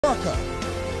America.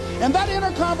 And that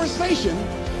inner conversation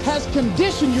has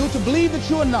conditioned you to believe that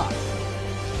you are not.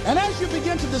 And as you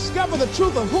begin to discover the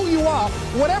truth of who you are,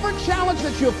 whatever challenge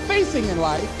that you're facing in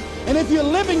life, and if you're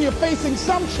living, you're facing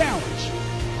some challenge,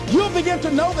 you'll begin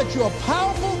to know that you're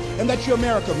powerful and that you're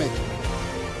America maker.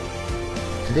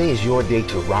 Today is your day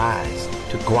to rise,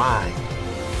 to grind,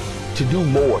 to do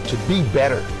more, to be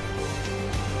better,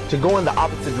 to go in the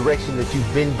opposite direction that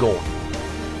you've been going,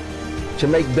 to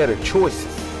make better choices.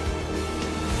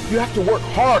 You have to work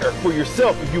harder for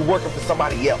yourself if you're working for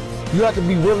somebody else. You have to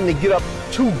be willing to get up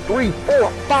 2, 3,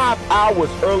 4, 5 hours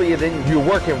earlier than you're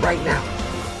working right now.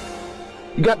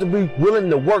 You got to be willing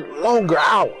to work longer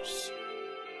hours.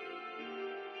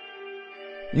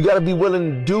 You got to be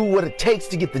willing to do what it takes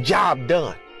to get the job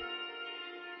done.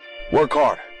 Work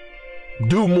harder.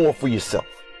 Do more for yourself.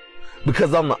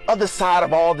 Because on the other side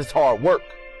of all this hard work,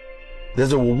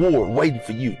 there's a reward waiting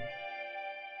for you.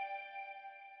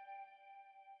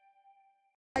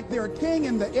 Like they're a king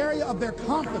in the area of their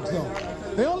comfort zone.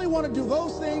 They only want to do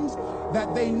those things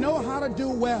that they know how to do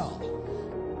well.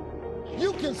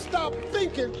 You can stop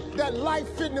thinking that life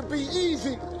fitting to be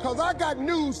easy, because I got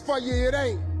news for you, it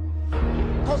ain't.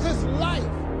 Because it's life.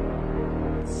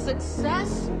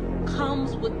 Success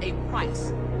comes with a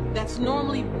price that's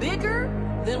normally bigger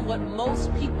than what most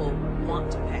people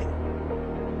want to pay.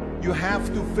 You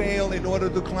have to fail in order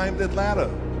to climb that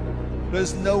ladder.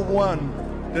 There's no one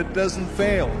that doesn't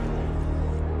fail.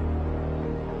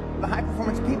 The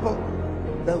high-performance people,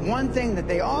 the one thing that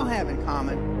they all have in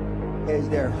common is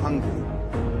they're hungry.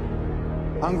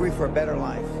 Hungry for a better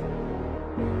life.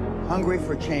 Hungry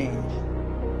for change.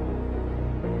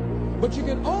 But you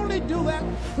can only do that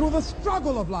through the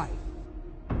struggle of life.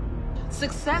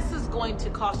 Success is going to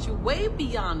cost you way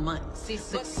beyond money. See,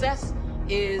 success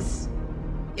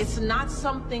it's not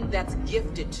something that's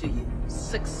gifted to you.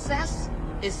 Success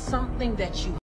is something that you